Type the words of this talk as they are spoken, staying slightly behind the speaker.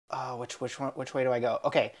which way do I go?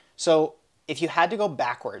 Okay, so if you had to go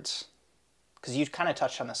backwards, because you kind of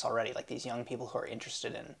touched on this already, like these young people who are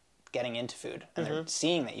interested in getting into food, and they're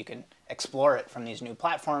seeing that you can explore it from these new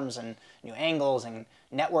platforms and new angles and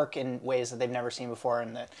network in ways that they've never seen before,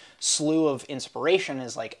 and the slew of inspiration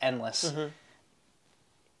is like endless.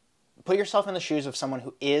 Put yourself in the shoes of someone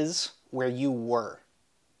who is where you were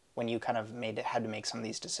when you kind of had to make some of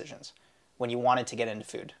these decisions, when you wanted to get into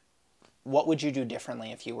food. What would you do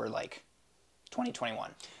differently if you were like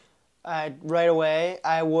 2021? Right away,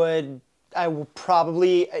 I would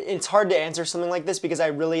probably, it's hard to answer something like this because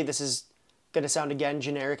this is going to sound again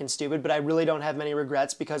generic and stupid, but I really don't have many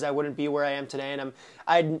regrets because I wouldn't be where I am today. And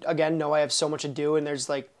I again know I have so much to do, and there's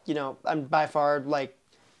like, I'm by far like,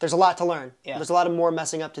 there's a lot to learn. Yeah. There's a lot of more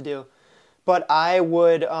messing up to do. But I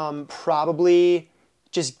would probably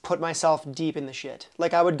just put myself deep in the shit.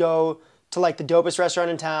 Like I would go to like the dopest restaurant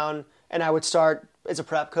in town, and I would start as a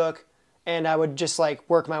prep cook, and I would just like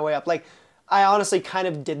work my way up. Like I honestly kind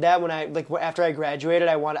of did that when after I graduated.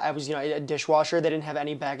 I was a dishwasher. They didn't have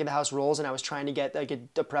any back of the house roles, and I was trying to get like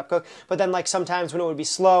a prep cook. But then like sometimes when it would be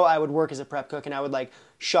slow, I would work as a prep cook, and I would like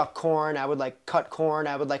shuck corn. I would like cut corn.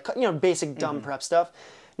 I would like cut, basic dumb prep stuff.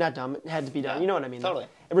 Not dumb. It had to be done. Yeah, you know what I mean? Totally.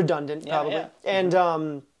 Redundant, probably. Yeah. And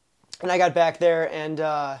I got back there and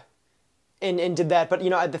did that. But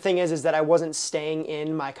the thing is that I wasn't staying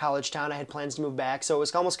in my college town. I had plans to move back, so it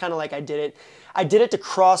was almost kind of like I did it to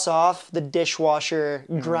cross off the dishwasher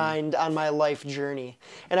grind on my life journey.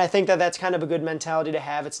 And I think that that's kind of a good mentality to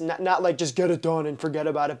have. It's not like just get it done and forget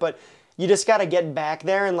about it, but you just got to get back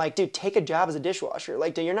there and like, dude, take a job as a dishwasher.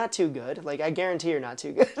 Like, dude, you're not too good. Like, I guarantee you're not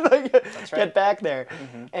too good. Like, that's right. Get back there.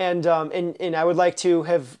 And I would like to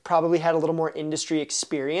have probably had a little more industry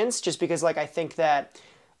experience, just because like I think that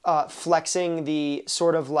flexing the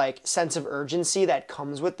sort of like sense of urgency that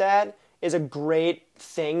comes with that is a great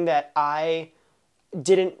thing that I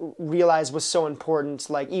didn't realize was so important.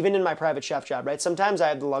 Like even in my private chef job, right? Sometimes I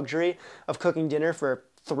have the luxury of cooking dinner for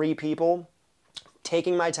 3 people,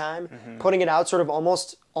 taking my time, putting it out sort of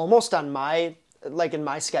almost on my, like in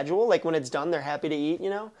my schedule. Like when it's done, they're happy to eat,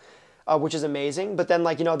 which is amazing. But then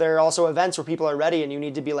like, there are also events where people are ready and you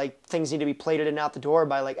need to be like, things need to be plated and out the door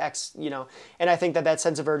by like X, and I think that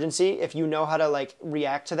sense of urgency, if you know how to like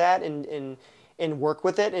react to that and work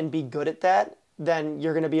with it and be good at that, then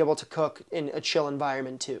you're going to be able to cook in a chill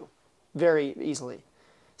environment too, very easily.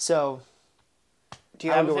 So do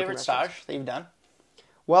you have a favorite stage that you've done?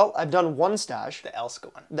 Well, I've done one stage. The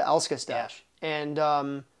Elska one. The Elska stage. Yeah.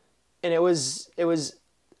 And it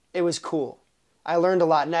was cool. I learned a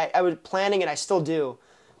lot, and I was planning, and I still do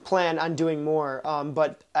plan on doing more,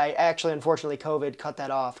 but I actually, unfortunately, COVID cut that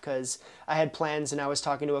off because I had plans, and I was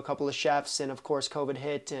talking to a couple of chefs, and of course COVID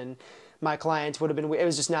hit, and my clients would have been, it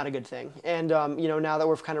was just not a good thing. And, now that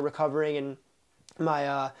we're kind of recovering, and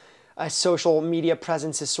my social media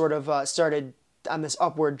presence has sort of started on this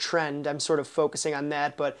upward trend, I'm sort of focusing on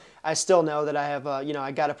that, but I still know that I have,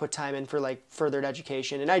 I got to put time in for like furthered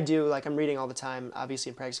education, and I do, like I'm reading all the time, obviously,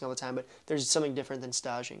 and practicing all the time, but there's something different than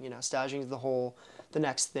staging. Staging is the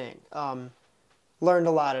next thing. Learned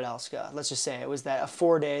a lot at Elska. Let's just say it was that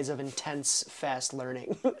 4 days of intense, fast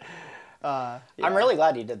learning. Yeah. I'm really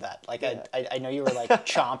glad you did that. Like yeah. I know you were like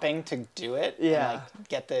chomping to do it, yeah, and like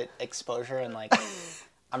get the exposure, and like.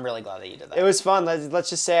 I'm really glad that you did that. It was fun. Let's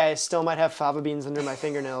just say I still might have fava beans under my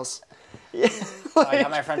fingernails. Yeah. I got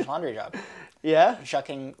my French laundry job. Yeah?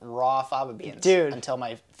 Shucking raw fava beans. Dude. Until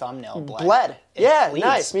my thumbnail bled. Bled. Yeah, bleeds.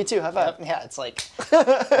 Nice. Me too. High five. Yeah, it's like,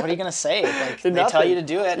 what are you going to say? Like, they tell you to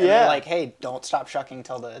do it, and they're like, hey, don't stop shucking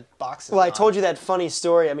until the box is Well, gone. I told you that funny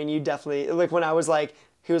story. I mean, you definitely, like when I was like,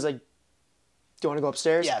 he was like, do you want to go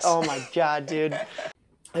upstairs? Yes. Oh my God, dude.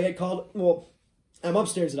 I get called, well, I'm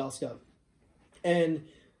upstairs at Elska, and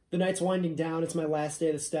the night's winding down. It's my last day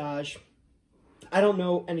of the stage. I don't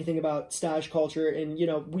know anything about stage culture, and,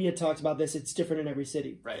 we had talked about this. It's different in every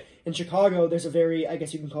city. Right. In Chicago, there's a very, I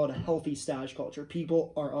guess you can call it a healthy stage culture.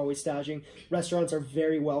 People are always staging. Restaurants are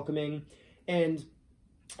very welcoming. And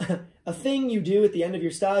a thing you do at the end of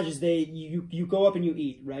your stage is you go up and you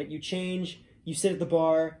eat, right? You change, you sit at the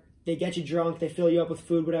bar, they get you drunk, they fill you up with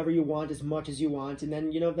food, whatever you want, as much as you want, and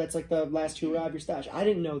then, that's like the last hurrah of your stage. I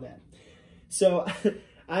didn't know that. So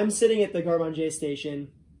I'm sitting at the Garde Manger station,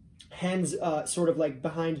 hands sort of like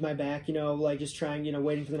behind my back, like just trying,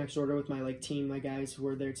 waiting for the next order with my like team, my guys who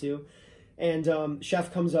were there too. And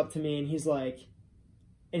chef comes up to me and he's like,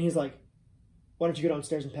 why don't you go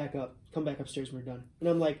downstairs and pack up? Come back upstairs when we're done. And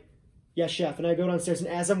I'm like, yeah, chef. And I go downstairs, and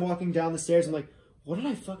as I'm walking down the stairs, I'm like, what did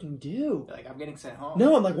I fucking do? You're like, I'm getting sent home.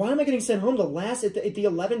 No, I'm like, why am I getting sent home at the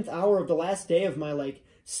 11th hour of the last day of my like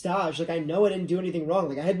stage, like I know I didn't do anything wrong.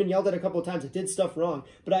 Like I had been yelled at a couple of times. I did stuff wrong,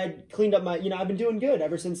 but I had cleaned up my, I've been doing good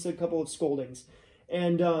ever since a couple of scoldings.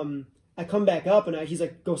 And I come back up and he's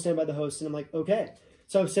like, go stand by the host. And I'm like, okay.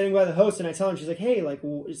 So I'm standing by the host and I tell him, she's like, hey, like,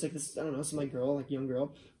 it's like this, I don't know, some like girl, like young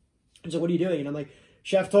girl. She's like, what are you doing? And I'm like,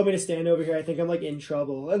 chef told me to stand over here. I think I'm like in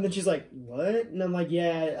trouble. And then she's like, what? And I'm like,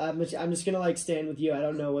 yeah, I'm just going to like stand with you. I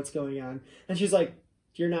don't know what's going on. And she's like,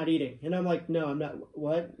 you're not eating. And I'm like, no, I'm not.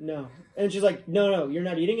 What? No. And she's like, no, you're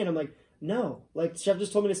not eating. And I'm like, no, like chef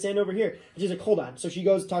just told me to stand over here. And she's like, hold on. So she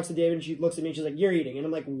goes, talks to David and she looks at me and she's like, you're eating. And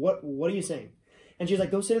I'm like, what are you saying? And she's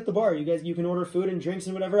like, go sit at the bar. You can order food and drinks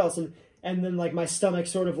and whatever else. And then like my stomach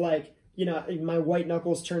sort of like, my white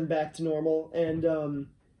knuckles turned back to normal.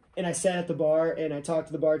 And I sat at the bar and I talked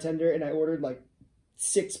to the bartender and I ordered like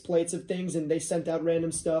 6 plates of things and they sent out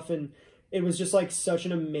random stuff. And it was just like such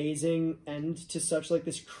an amazing end to such like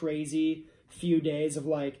this crazy few days of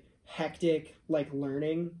like hectic, like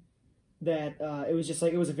learning that it was just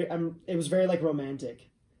like, it was very like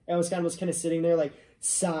romantic. I was kind of sitting there like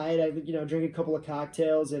side, I drank a couple of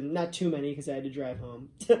cocktails and not too many because I had to drive home.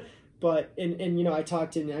 But, and I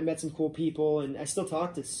talked and I met some cool people and I still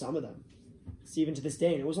talk to some of them. Even to this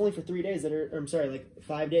day, and it was only for 3 days like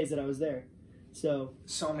 5 days that I was there. So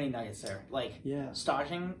many nuggets there. Like, yeah,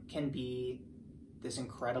 staging can be this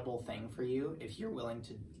incredible thing for you if you're willing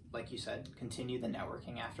to, like you said, continue the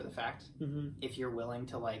networking after the fact. Mm-hmm. If you're willing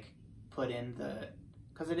to like put in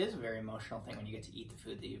because it is a very emotional thing when you get to eat the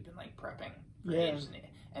food that you've been like prepping for ages.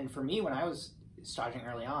 And for me, when I was staging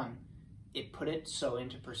early on, it put it so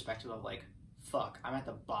into perspective of like, fuck, I'm at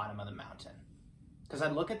the bottom of the mountain. Because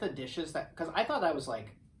I'd look at the dishes because I thought I was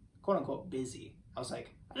like, quote unquote, busy. I was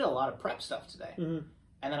like, I did a lot of prep stuff today. Mm-hmm.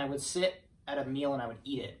 And then I would sit at a meal and I would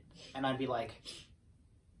eat it. And I'd be like,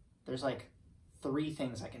 there's like 3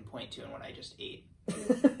 things I can point to in what I just ate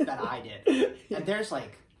that I did. And there's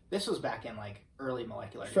like, this was back in like early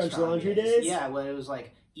molecular French laundry days? Yeah, well, it was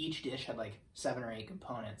like each dish had like 7 or 8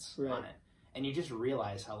 components on it. And you just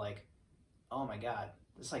realize how like, oh my God,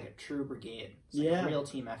 this is like a true brigade. It's like a real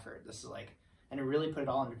team effort. This is like, and it really put it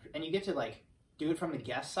all in, and you get to like do it from the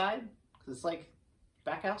guest side because it's like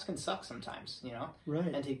back house can suck sometimes, Right.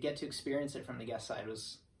 And to get to experience it from the guest side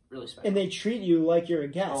was really special. And they treat you like you're a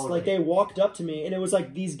guest. Totally. Like they walked up to me, and it was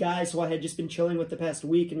like these guys who I had just been chilling with the past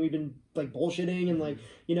week, and we've been like bullshitting, and like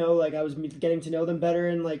like I was getting to know them better,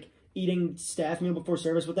 and like eating staff meal before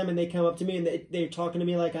service with them, and they come up to me and they're talking to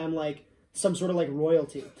me like I'm like some sort of like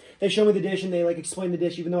royalty. They show me the dish and they like explain the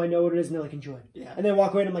dish even though I know what it is and they're like, enjoy. Yeah. And they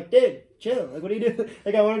walk away and I'm like, dude, chill. Like, what do you do?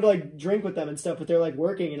 Like, I wanted to like drink with them and stuff, but they're like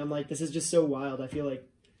working and I'm like, this is just so wild. I feel like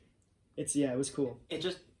it was cool. It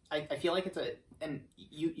just, I feel like and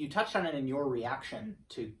you touched on it in your reaction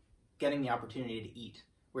to getting the opportunity to eat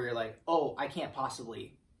where you're like, oh, I can't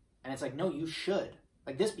possibly. And it's like, no, you should.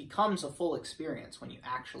 Like this becomes a full experience when you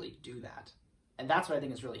actually do that. And that's what I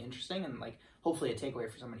think is really interesting and like hopefully a takeaway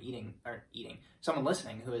for someone someone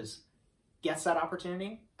listening who gets that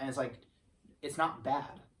opportunity and it's like, it's not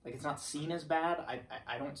bad. Like it's not seen as bad.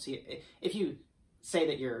 I don't see it. If you say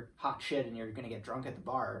that you're hot shit and you're going to get drunk at the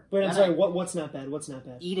bar. But I'm sorry, what's not bad? What's not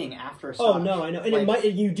bad? Eating after a stage. Oh, no, I know. And like,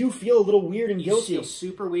 you do feel a little weird and guilty. You feel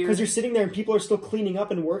super weird. Because you're sitting there and people are still cleaning up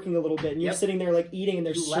and working a little bit. And you're sitting there like eating and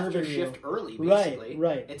they're serving left your shift early, basically.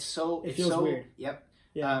 Right. It feels weird. Yep.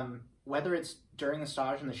 Yeah. Whether it's during the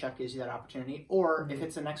stage and the chef gives you that opportunity, or if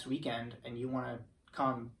it's the next weekend and you want to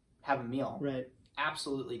come have a meal, right?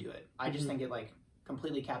 Absolutely do it. I just think it like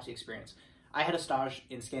completely caps the experience. I had a stage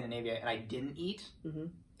in Scandinavia and I didn't eat. Mm-hmm.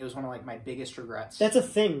 It was one of like my biggest regrets. That's a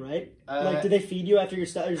thing, right? Like, did they feed you after your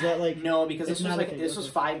stage? Or is that like no? Because this was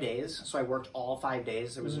 5 days, so I worked all 5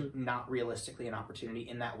 days. There was not realistically an opportunity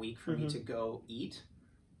in that week for me to go eat,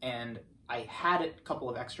 and I had a couple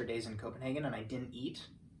of extra days in Copenhagen and I didn't eat,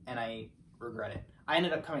 and I regret it. I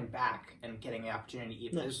ended up coming back and getting the opportunity to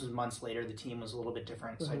eat. But this was months later. The team was a little bit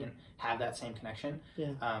different, so I didn't have that same connection.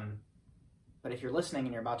 Yeah. But if you're listening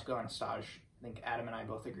and you're about to go on a stage, I think Adam and I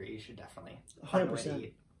both agree you should definitely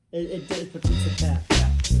 100%. It puts it to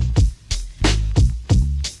tap.